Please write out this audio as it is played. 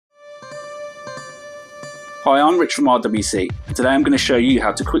Hi, I'm Rich from RWC, and today I'm going to show you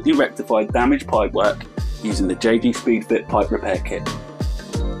how to quickly rectify damaged pipework using the JG Speedfit pipe repair kit.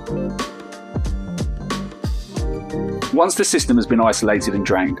 Once the system has been isolated and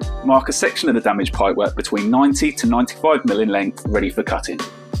drained, mark a section of the damaged pipework between 90 to 95mm in length ready for cutting.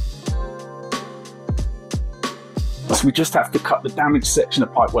 Thus we just have to cut the damaged section of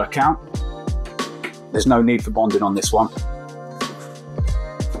pipework out. There's no need for bonding on this one.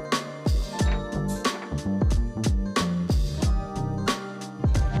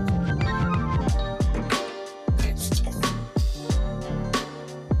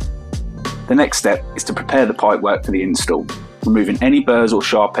 The next step is to prepare the pipework for the install, removing any burrs or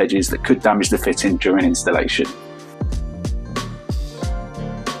sharp edges that could damage the fitting during installation.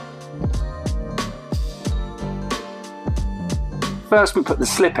 First we put the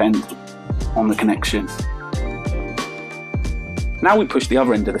slip end on the connection. Now we push the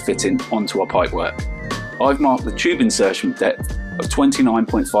other end of the fitting onto our pipework. I've marked the tube insertion depth of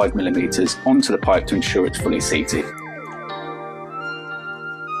 29.5mm onto the pipe to ensure it's fully seated.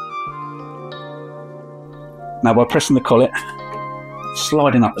 Now by pressing the collet,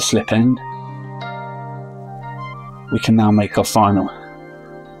 sliding up the slip end, we can now make our final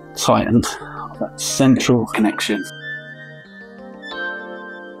tighten of that central connection.